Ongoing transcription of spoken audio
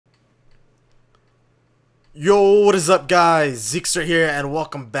Yo, what is up guys? Zekester here and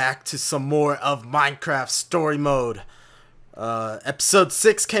welcome back to some more of Minecraft Story Mode. Episode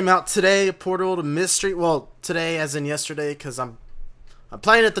 6 came out today, Portal to Mystery. Well, today as in yesterday, because I'm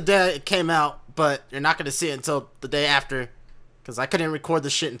playing it the day it came out, but you're not going to see it until the day after, because I couldn't record the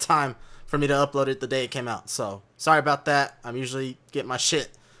shit in time for me to upload it the day it came out. So, sorry about that. I'm usually getting my shit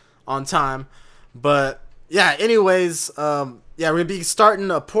on time. But, yeah, anyways, yeah, we're going to be starting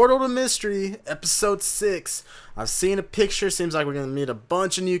a Portal to Mystery, Episode 6. I've seen a picture. Seems like we're going to meet a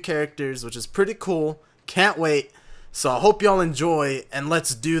bunch of new characters, which is pretty cool. Can't wait. So I hope y'all enjoy, and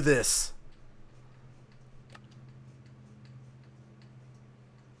let's do this.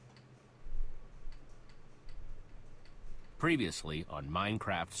 Previously on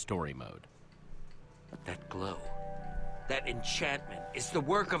Minecraft Story Mode. That glow, that enchantment, is the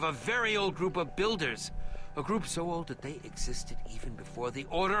work of a very old group of builders. A group so old that they existed even before the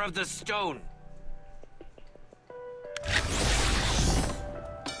Order of the Stone.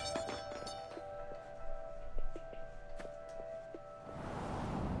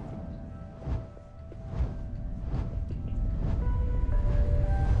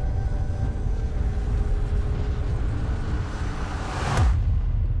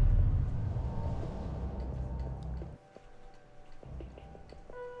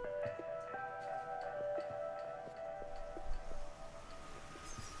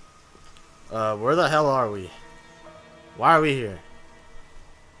 Where the hell are we? Why are we here?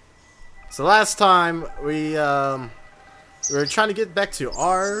 So last time we were trying to get back to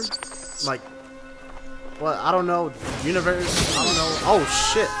our, like, what, I don't know, universe, I don't know. Oh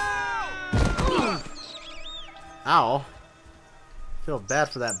shit. Ow. Feel bad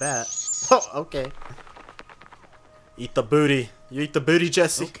for that bat. Oh, okay. Eat the booty. You eat the booty,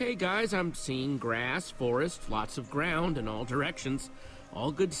 Jesse? Okay, guys, I'm seeing grass, forest, lots of ground in all directions.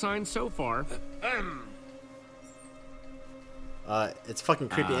 All good signs so far. It's fucking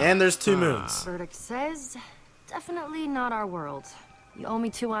creepy. And there's two moons. Verdict says, definitely not our world. You owe me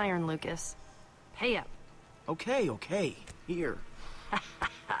 2 iron, Lucas. Pay up. Okay. Here.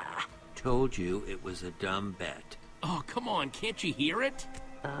 Told you it was a dumb bet. Oh, come on, can't you hear it?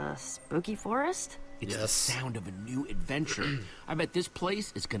 Spooky forest? It's the Yes. sound of a new adventure. I bet this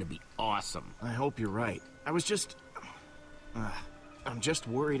place is gonna be awesome. I hope you're right. I was just... I'm just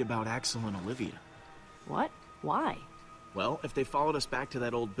worried about Axel and Olivia. What? Why? Well, if they followed us back to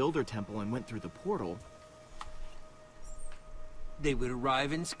that old builder temple and went through the portal... They would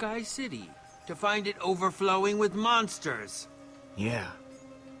arrive in Sky City to find it overflowing with monsters. Yeah.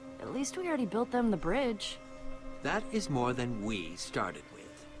 At least we already built them the bridge. That is more than we started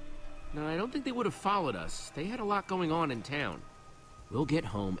with. No, I don't think they would have followed us. They had a lot going on in town. We'll get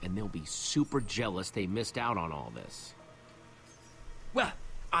home and they'll be super jealous they missed out on all this. Well,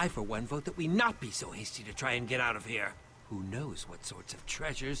 I for one vote that we not be so hasty to try and get out of here. Who knows what sorts of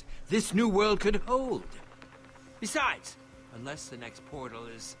treasures this new world could hold? Besides, unless the next portal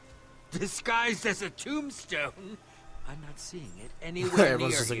is disguised as a tombstone, I'm not seeing it anywhere near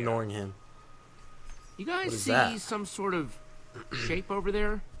Everyone's just here. ignoring him. You guys What is see that? some sort of shape over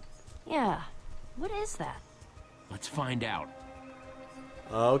there? Yeah. What is that? Let's find out.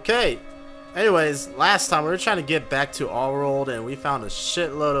 Okay. Anyways, last time we were trying to get back to our world and we found a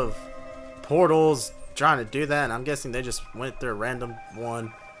shitload of portals trying to do that, and I'm guessing they just went through a random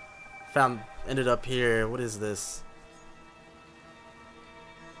one. Ended up here. What is this?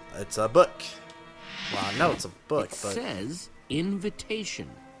 It's a book. Well, I know it's a book, It but says invitation.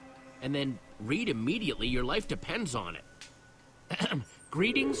 And then read immediately, your life depends on it.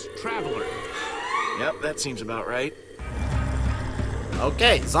 Greetings, traveler. Yep, that seems about right.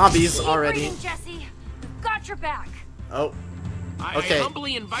 okay, zombies already. Jesse. We've got your back. Oh, I Okay.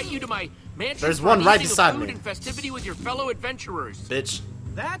 humbly invite you to my mansion. There's for one an right evening of beside food me. and festivity with your fellow adventurers. bitch.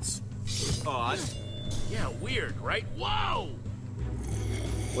 That's... odd. Yeah, weird, right? Whoa!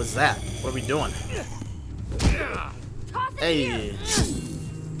 What's that? What are we doing? Toss it Hey. here.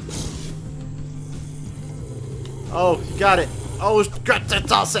 Oh, got it. Oh, got to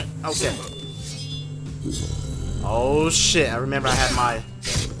toss it. Okay. Oh shit! I remember I had my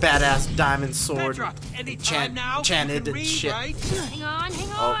badass diamond sword. Petra, any time now? Enchanted You can read, shit. right? Hang on,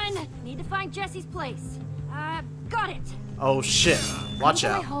 hang on. Need to find Jesse's place. Got it. Oh shit! Watch Come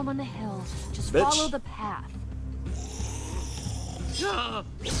to out. my home on the hill. Just Bitch. follow the path.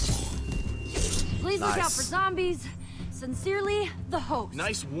 Please look out Nice. for zombies. Sincerely, the host.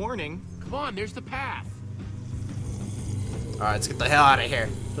 Nice warning. Come on, there's the path. All right, let's get the hell out of here.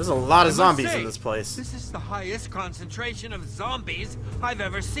 There's a lot of I must zombies say, in this place. This is the highest concentration of zombies I've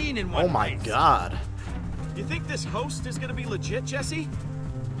ever seen in one Oh my place. god. You think this host is gonna be legit, Jesse?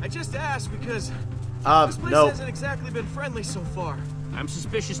 I just asked because This place nope. hasn't exactly been friendly so far. I'm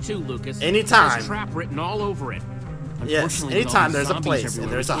suspicious too, Lucas. Anytime. There's trap written all over it. Yes, Unfortunately, with all anytime these there's a zombies place and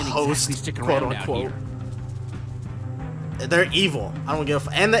everywhere, there's we a can't host, exactly stick quote around out unquote. here. They're evil. I don't give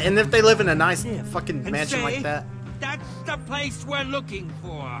a and if they live in a nice fucking And mansion say, like that, That's the place we're looking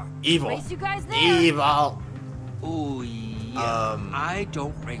for. evil. Race you guys there. Evil. Oh, yeah. Um. I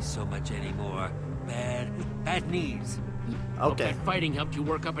don't race so much anymore. Bad knees. Okay. Fighting helped you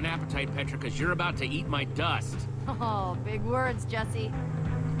work up an appetite, Petra, because you're about to eat my dust. Oh, big words, Jesse.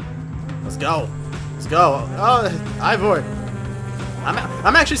 Let's go. Let's go. Oh, Ivor.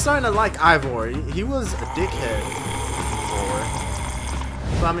 I'm actually starting to like Ivor. He was a dickhead before.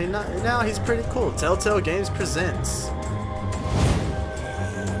 But I mean, now he's pretty cool. Telltale Games presents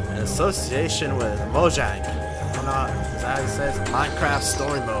an association with Mojang. I don't know, is that how he says? Minecraft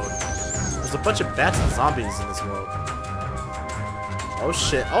story mode. There's a bunch of bats and zombies in this world. Oh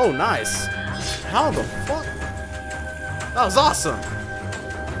shit. Oh, nice. How the fuck? That was awesome.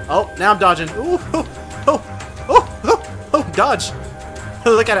 Oh, now I'm dodging. Ooh, oh, dodge.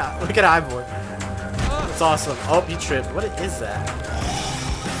 Look at it. Look at Ivor. It's awesome. Oh, he tripped. What is that?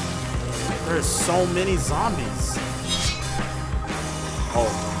 There's so many zombies.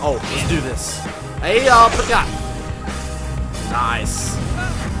 Oh, let's do this. Hey, y'all, forgot. Nice.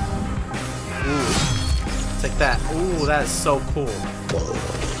 Ooh. Take that. Ooh, that is so cool.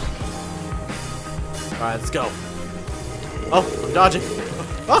 Alright, let's go. Oh, I'm dodging.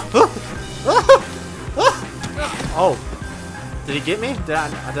 Oh. Did he get me? Did I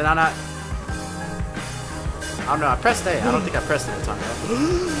not? I don't know. I pressed A. I don't think I pressed it at the time.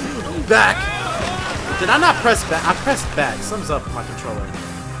 Right? Back. Did I not press back? I pressed back. Something's up with my controller.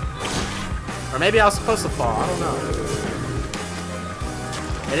 Or maybe I was supposed to fall. I don't know.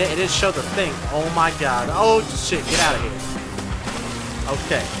 It didn't show the thing. Oh my god. Oh shit. Get out of here.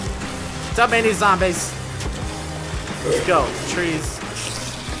 Okay. What's up, any zombies? Let's go. Trees.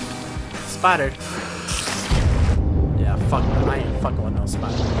 Spider. Yeah, fuck. I ain't fucking with no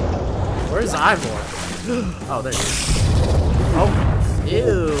spider. Where's Ivor? Oh, there he is. Oh.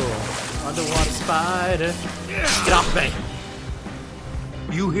 Ew. Underwater spider. Get off me.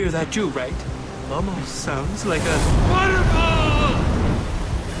 You hear that too, right? Almost sounds like a waterfall!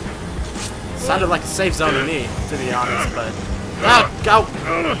 Sounded like a safe zone to me, to be honest, but... Ah, go!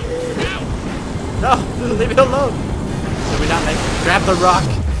 No, leave it alone! Did we not make it? Grab the rock!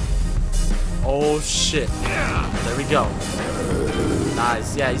 Oh, shit. There we go.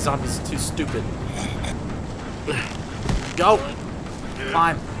 Nice. Yeah, these zombies are too stupid. Go!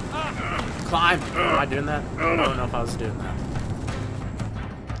 Climb. Climb! Am I doing that? I don't know if I was doing that.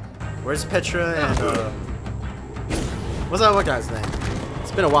 Where's Petra and, what's that one guy's name?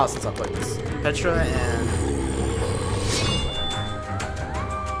 It's been a while since I played this. Petra and...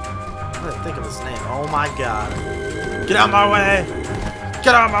 I'm gonna think of his name. Oh my god. Get out of my way!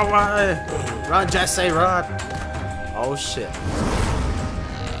 Get out of my way! Run, Jesse, run! Oh shit.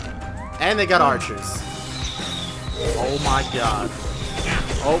 And they got archers. Oh my god.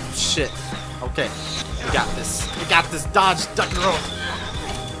 Oh shit. Okay. We got this. We got this. Dodge, duck, and roll.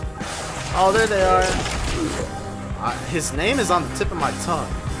 Oh, there they are. His name is on the tip of my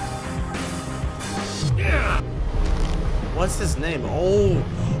tongue. What's his name? Oh,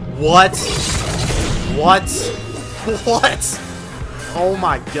 what? What? What? Oh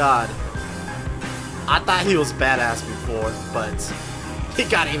my god. I thought he was badass before, but he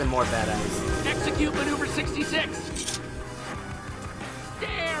got even more badass. Execute maneuver 66.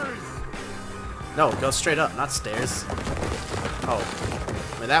 Stairs. No, go straight up, not stairs. Oh,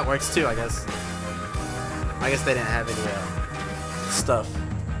 I mean that works too, I guess. I guess they didn't have any stuff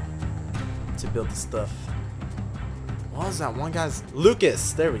to build the stuff. What was that one guy's?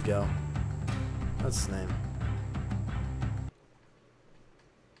 Lucas. There we go. That's his name.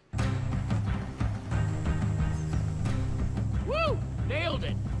 Woo! Nailed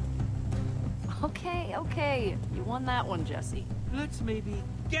it. Okay. You won that one, Jesse. Let's maybe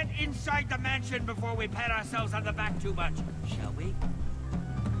get inside the mansion before we pat ourselves on the back too much, shall we?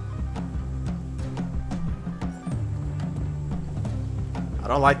 I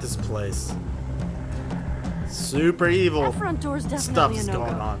don't like this place. Super evil That front door's stuff definitely is a no-go.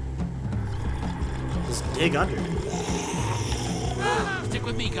 going on. Just dig under. Stick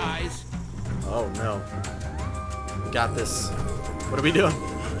with me, guys. Oh no. We got this. What are we doing?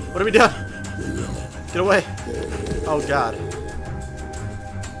 What are we doing? Get away. Oh god.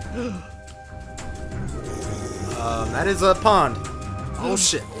 That is a pond. Oh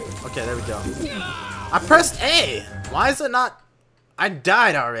shit. Okay, there we go. I pressed A. Why is it not? I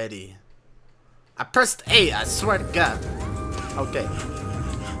died already. I pressed A, I swear to god. Okay.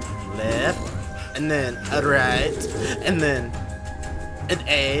 Left. and then a right, and then an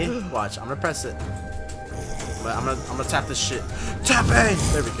A. Watch, I'm gonna press it. But I'm gonna tap this shit. Tap A!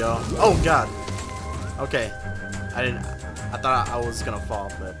 There we go. Oh god. Okay. I thought I was gonna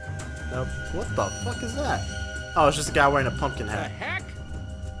fall, but nope. What the fuck is that? Oh, it's just a guy wearing a pumpkin The hat. heck?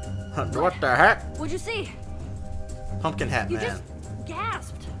 What the heck? What'd you see? Pumpkin hat You man. just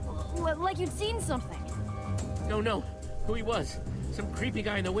gasped. Like you'd seen something. No. Who he was? Some creepy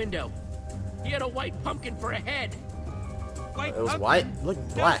guy in the window. He had a white pumpkin for a head. White It was pumpkin? white? Look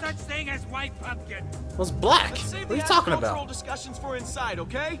No black. such thing as white pumpkin. It was black. Let's save What are you the talking agricultural about? discussions for inside,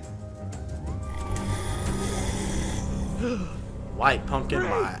 okay? White pumpkin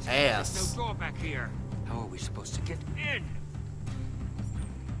my There's ass. no door back here. How are we supposed to get in?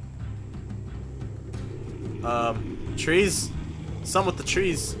 Trees? Some with the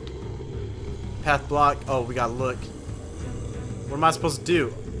trees. Path block. Oh, we gotta look. What am I supposed to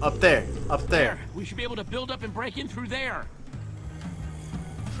do? Up there. Up there. We should be able to build up and break in through there.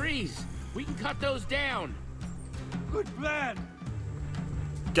 Trees. We can cut those down. Good plan.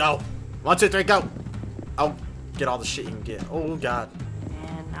 Go. 1, 2, 3, go. Oh, get all the shit you can get. Oh god.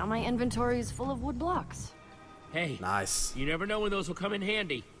 And now my inventory is full of wood blocks. Hey, Nice. you never know when those will come in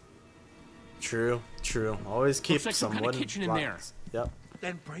handy. True. True. Always keep Looks like some some kind of wooden kitchen in there. blocks. Yep.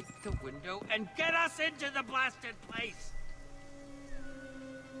 Then break the window and get us into the blasted place.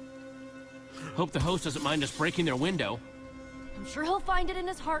 Hope the host doesn't mind us breaking their window. I'm sure he'll find it in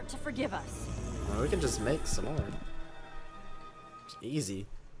his heart to forgive us. Well, we can just make some more. It's easy.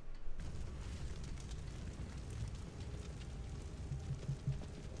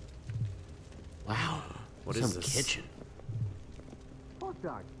 Wow. What some is this? kitchen. Hot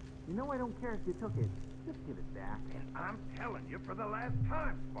dog, you know I don't care if you took it. Just give it back. And I'm telling you for the last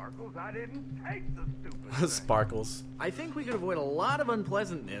time, Sparkles, I didn't take the stupid thing. Sparkles. I think we could avoid a lot of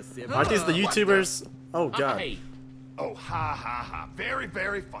unpleasantness if... Aren't these the YouTubers? Oh god. Hey, Oh, ha, ha, ha. Very,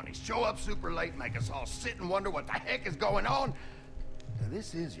 very funny. Show up super late, make us all sit and wonder what the heck is going on. Now,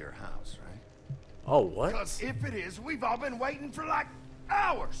 this is your house, right? Oh what? Because if it is, we've all been waiting for like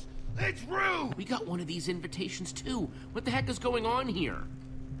hours. It's rude. we got one of these invitations too. What the heck is going on here?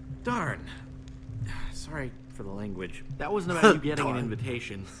 Darn. Sorry for the language. That wasn't about you getting an Darn.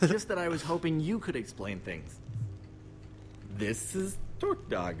 invitation. Just that I was hoping you could explain things. This is Torque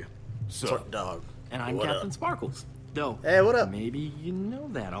Dog. Sort dog. And I'm What Captain up? Sparkles. Though, Hey, what up? maybe you know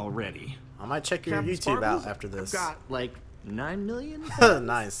that already. I might check your Captain YouTube Sparkles, out after this. I've got like 9 million.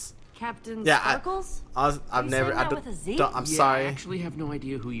 Nice. Captain Yeah, Sparkles? I've Are you never. saying I that don't, with a Z? don't- I'm Yeah, sorry. I actually have no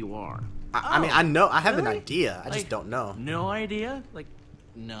idea who you are. I mean, I know. I have an really? idea. I just Like, don't know. No idea? Like,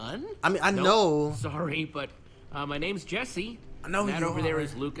 none? I mean, I Nope. know. Sorry, but my name's Jesse. I know That you over there are.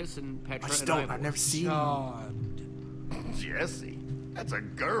 is Lucas and Petra. I just and don't. Ivor. I've never seen. Jesse, that's a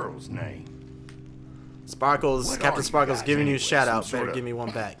girl's name. Sparkles. What Captain are you Sparkles guys giving you a anyway? shout Some out. Better sorta give me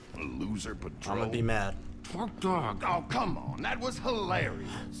one back. Loser patrol. I'm gonna be mad. Torque Dog. Oh, come on. That was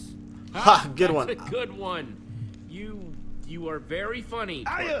hilarious. Ha! Good That's one. a good one. You are very funny,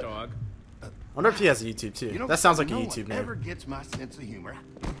 I, Torque Dog. I wonder if he has a YouTube too. You know, That sounds like a no YouTube one ever name. gets my sense of humor.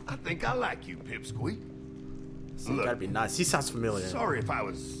 I think I like you, Pipsqueak. So that'd be nice. He sounds familiar. Sorry if I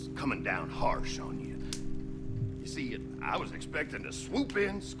was coming down harsh on you. You see, I was expecting to swoop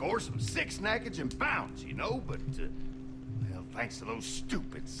in, score some sick snackage, and bounce, you know, but, well, thanks to those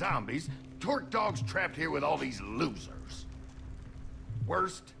stupid zombies, Torque Dog's trapped here with all these losers.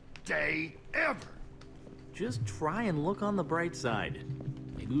 Worst day ever. Just try and look on the bright side.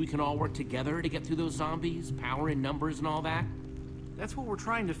 Maybe we can all work together to get through those zombies, power in numbers and all that. That's what we're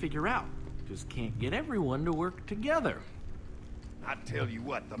trying to figure out. Just can't get everyone to work together. I tell you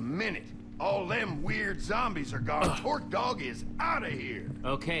what, the minute all them weird zombies are gone, Torque Dog is out of here.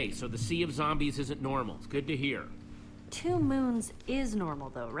 Okay, so the sea of zombies isn't normal. It's good to hear. 2 moons is normal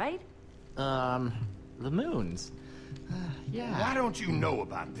though, right? The moons. Yeah. Why don't you know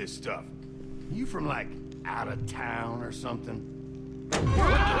about this stuff? You from, like, out of town or something?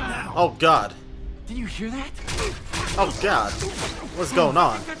 Oh god. Did you hear that? Oh god. What's going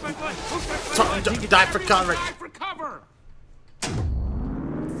on? Die for cover. Die for cover!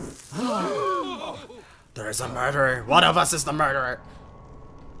 There is a murderer. One of us is the murderer.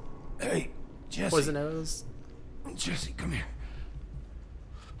 Hey, Jesse. Poison arrows. Jesse, come here.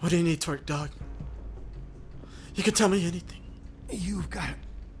 What do you need, Torque Dog? You can tell me anything. You've got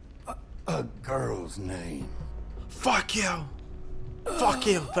a girl's name. Fuck you. Fuck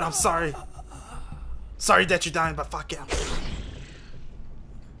you. But I'm sorry. Sorry that you're dying, but fuck you.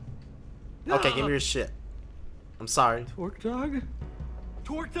 Okay, give me your shit. I'm sorry. Torque Dog?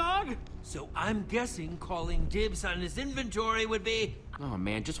 Torque Dog? So I'm guessing calling dibs on his inventory would be... Oh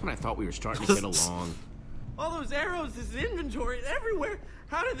man, just when I thought we were starting to get along. All those arrows, this inventory, everywhere.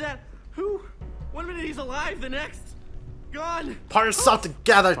 How did that? Who? One minute he's alive, the next gone. Pull yourself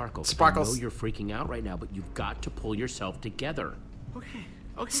together, Sparkles, I Sparkles. know you're freaking out right now, but you've got to pull yourself together. Okay.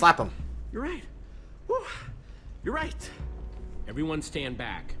 Okay. Slap him. You're right. Woo. You're right. Everyone stand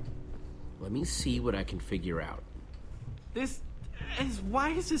back. Let me see what I can figure out. Why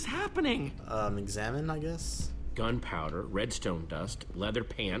is this happening? Examine, I guess. Gunpowder, redstone dust, leather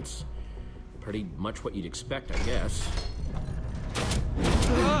pants. Pretty much what you'd expect, I guess.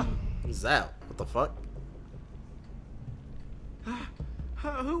 What's that? What the fuck?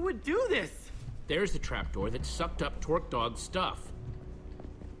 Who would do this? There's the trapdoor that sucked up Torque Dog's stuff.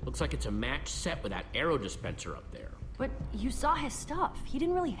 Looks like it's a match set with that arrow dispenser up there. But you saw his stuff. He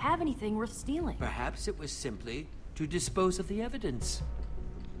didn't really have anything worth stealing. Perhaps it was simply to dispose of the evidence.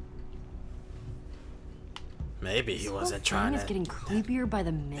 Maybe he This wasn't whole thing trying is to getting creepier by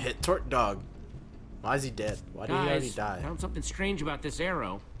the minute. hit Torque Dog. Why is he dead? Why did he already Guys, die? found something strange about this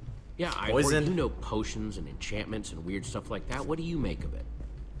arrow. Yeah, Poison? you know potions and enchantments and weird stuff like that. What do you make of it?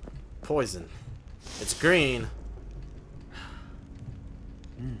 Poison. It's green.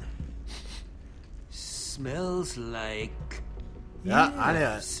 Smells like... Yeah, I know it.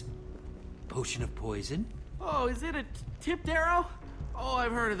 Yes. Potion of poison? Oh, is it a tipped arrow? Oh,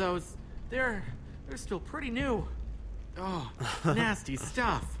 I've heard of those. They're still pretty new. Oh, nasty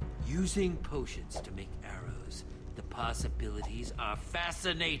stuff. Using potions to make arrows. The possibilities are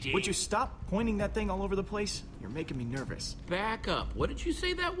fascinating. Would you stop pointing that thing all over the place? You're making me nervous. Back up. What did you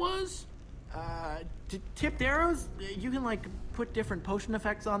say that was? Tipped arrows? You can, like, put different potion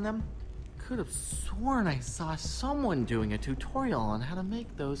effects on them? Could have sworn I saw someone doing a tutorial on how to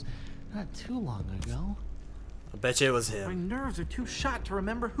make those not too long ago. I bet you it was My him. nerves are too shot to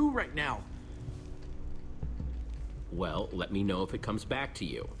remember who right now. Well, let me know if it comes back to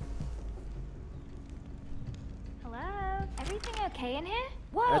you. Hello? Everything okay in here?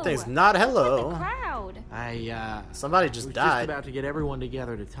 Whoa! Everything's not Look at hello. the crowd. Somebody was just just died. about to get everyone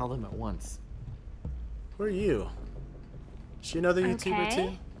together to tell them at once. Who are you? Is she another YouTuber Okay.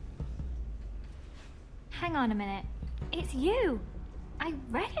 too? Hang on a minute. It's you. I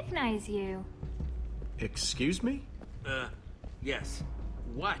recognize you. Excuse me? Yes.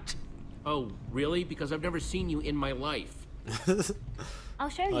 What? Oh, really? Because I've never seen you in my life. I'll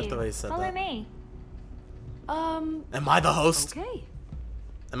show like you. the way you said Follow that. me. Am I the host? Okay.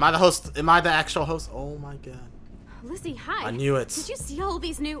 Am I the host? Am I the actual host? Oh my god. Lizzie, hi. I knew it. Did you see all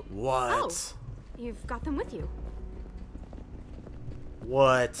these new... What? Oh, you've got them with you.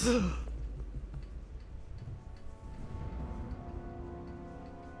 What?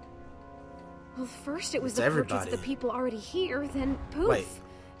 Well, first it was It's the portraits everybody. of the people already here, then poof. Wait.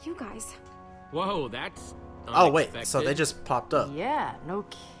 You guys. Whoa, that's Oh wait, so unexpected. they just popped up. Yeah, no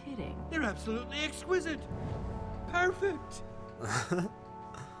kidding. They're absolutely exquisite. Perfect.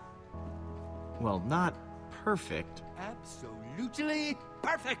 Well, not perfect. Absolutely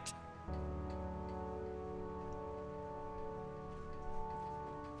perfect.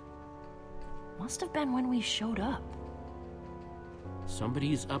 Must have been when we showed up.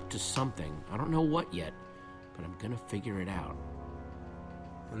 Somebody's up to something. I don't know what yet, but I'm gonna figure it out.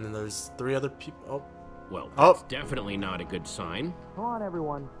 And then there's 3 other people. Oh, Well, Oh. that's definitely not a good sign. Come on,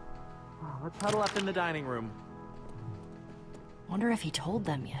 everyone. Let's huddle up in the dining room. Wonder if he told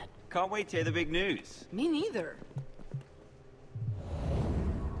them yet. Can't wait to hear the big news. Me neither.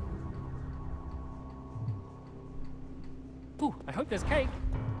 Ooh, I hope there's cake.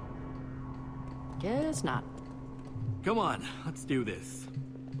 Guess not. Come on, let's do this.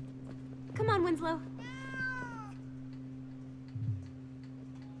 Come on, Winslow.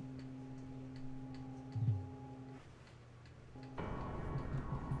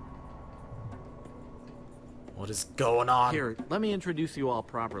 what is going on? Here, let me introduce you all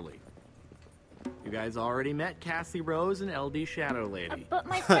properly. You guys already met Cassie Rose and LD Shadow Lady. But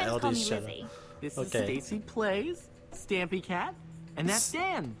my friends LD call me Shadow. Lizzie. This Okay. is Stacy Plays, Stampy Cat, and that's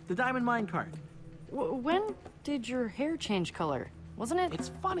Dan, the Diamond Minecart. When did your hair change color? Wasn't it? It's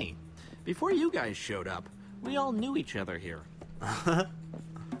funny. Before you guys showed up, we all knew each other here.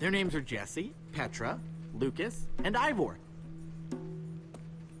 Their names are Jesse, Petra, Lucas, and Ivor.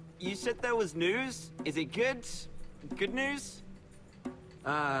 You said there was news? Is it good? Good news?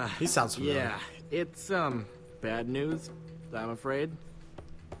 He sounds familiar. Yeah, it's, bad news, I'm afraid.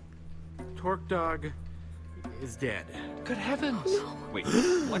 Torque Dog is dead. Good heavens. Wait,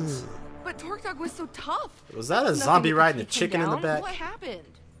 what? But Torque Dog was so tough. Was that a Nothing zombie could riding a take him chicken in the down. back? What happened?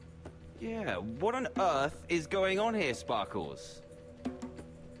 Yeah, what on earth is going on here, Sparkles?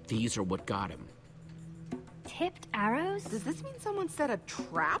 These are what got him. Tipped arrows? Does this mean someone set a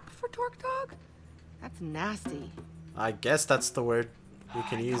trap for Torque Dog? That's nasty. I guess that's the word you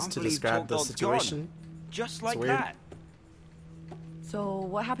can use can't to believe describe the Torque Dog's situation. gone. Just like weird. that. So,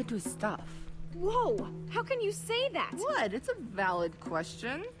 what happened to his stuff? Whoa! How can you say that? What? It's a valid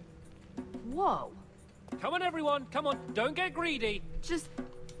question. Whoa. Come on, everyone. Come on. Don't get greedy. Just,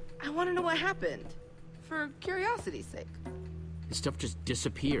 I want to know what happened. For curiosity's sake. His stuff just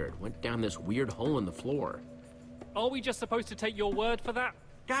disappeared, went down this weird hole in the floor. Are we just supposed to take your word for that?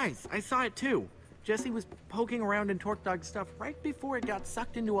 Guys, I saw it too. Jesse was poking around in Torque Dog's stuff right before it got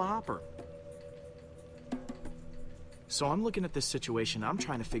sucked into a hopper. So I'm looking at this situation, I'm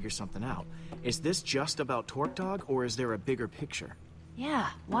trying to figure something out. Is this just about Torque Dog, or is there a bigger picture? Yeah,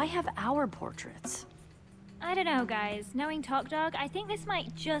 why have our portraits? I don't know, guys. Knowing Torque Dog, I think this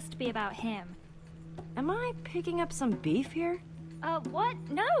might just be about him. Am I picking up some beef here? What?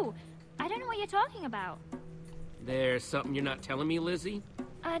 No! I don't know what you're talking about. There's something you're not telling me, Lizzie?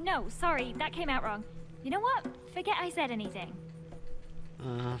 No, sorry, that came out wrong. You know what? Forget I said anything.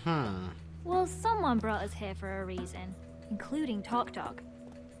 Well, someone brought us here for a reason, including Torque Dog.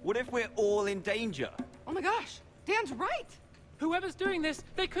 What if we're all in danger? Oh my gosh, Dan's right. Whoever's doing this,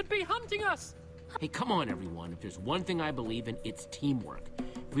 they could be hunting us. Hey, come on, everyone. If there's one thing I believe in, it's teamwork.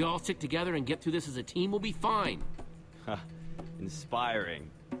 If we all stick together and get through this as a team, we'll be fine. Inspiring.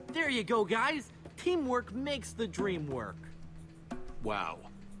 There you go, guys. Teamwork makes the dream work. Wow.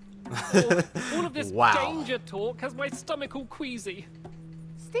 All of this Wow. danger talk has my stomach all queasy.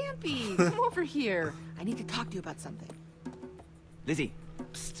 Stampy, come over here. I need to talk to you about something. Lizzie.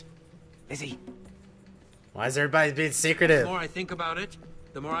 Psst. Lizzie. Why is everybody being The secretive? more I think about it,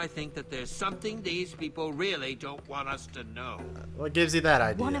 the more I think that there's something these people really don't want us to know. What gives you that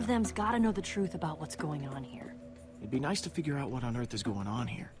idea? One of them's gotta know the truth about what's going on here. It'd be nice to figure out what on earth is going on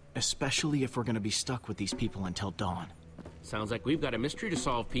here. Especially if we're gonna be stuck with these people until dawn. Sounds like we've got a mystery to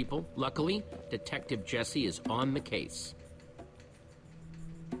solve, people. Luckily, Detective Jesse is on the case.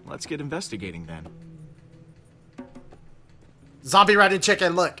 Let's get investigating then. Zombie riding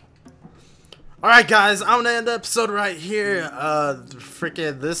chicken, look. Alright guys, I'm gonna end the episode right here.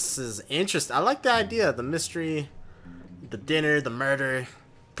 Freaking, this is interesting. I like the idea, the mystery, the dinner, the murder.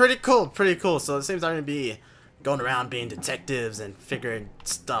 Pretty cool, pretty cool. So it seems I'm gonna be going around being detectives and figuring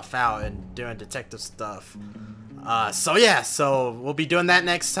stuff out and doing detective stuff. So yeah, so we'll be doing that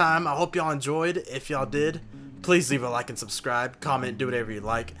next time. I hope y'all enjoyed. If y'all did, please leave a like and subscribe, comment, do whatever you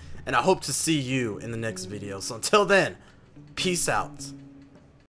like. And I hope to see you in the next video. So until then, peace out.